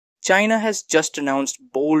China has just announced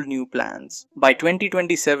bold new plans. By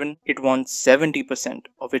 2027, it wants 70%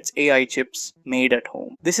 of its AI chips made at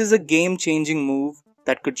home. This is a game-changing move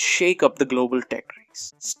that could shake up the global tech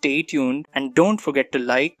race. Stay tuned and don't forget to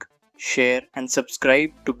like, share and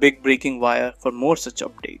subscribe to Big Breaking Wire for more such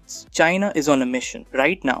updates. China is on a mission.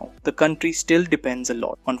 Right now, the country still depends a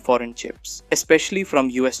lot on foreign chips, especially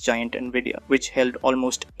from US giant Nvidia, which held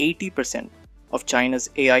almost 80% of China's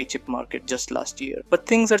AI chip market just last year. But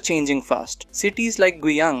things are changing fast. Cities like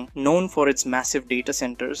Guiyang, known for its massive data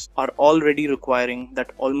centers, are already requiring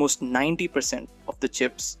that almost 90% of the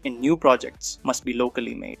chips in new projects must be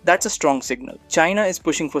locally made. That's a strong signal. China is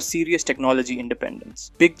pushing for serious technology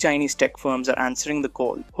independence. Big Chinese tech firms are answering the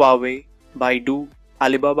call. Huawei, Baidu,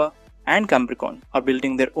 Alibaba, and Capricorn are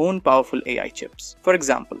building their own powerful AI chips. For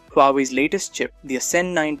example, Huawei's latest chip, the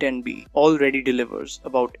Ascend 910B, already delivers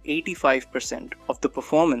about 85% of the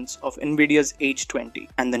performance of Nvidia's H20,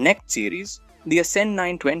 and the next series, the Ascend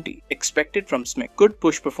 920, expected from SMIC, could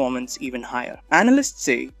push performance even higher. Analysts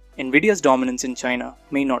say Nvidia's dominance in China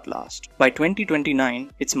may not last. By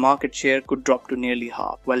 2029, its market share could drop to nearly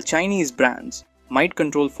half, while Chinese brands might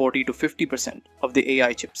control 40 to 50% of the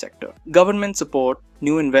AI chip sector. Government support,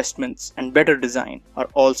 new investments, and better design are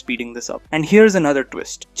all speeding this up. And here's another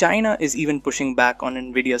twist. China is even pushing back on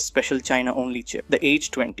Nvidia's special China-only chip, the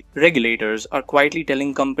H20. Regulators are quietly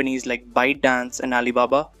telling companies like ByteDance and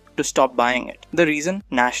Alibaba to stop buying it. The reason?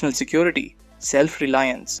 National security,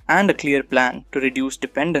 self-reliance, and a clear plan to reduce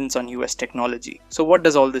dependence on US technology. So what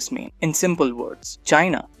does all this mean? In simple words,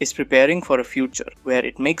 China is preparing for a future where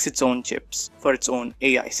it makes its own chips for its own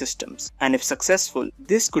AI systems. And if successful,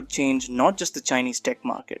 this could change not just the Chinese tech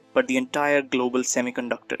market, but the entire global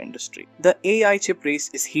semiconductor industry. The AI chip race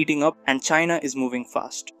is heating up and China is moving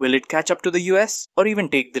fast. Will it catch up to the US or even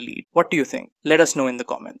take the lead? What do you think? Let us know in the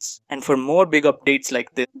comments. And for more big updates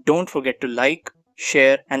like this, don't forget to like,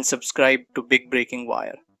 share and subscribe to Big Breaking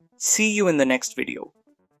Wire. See you in the next video.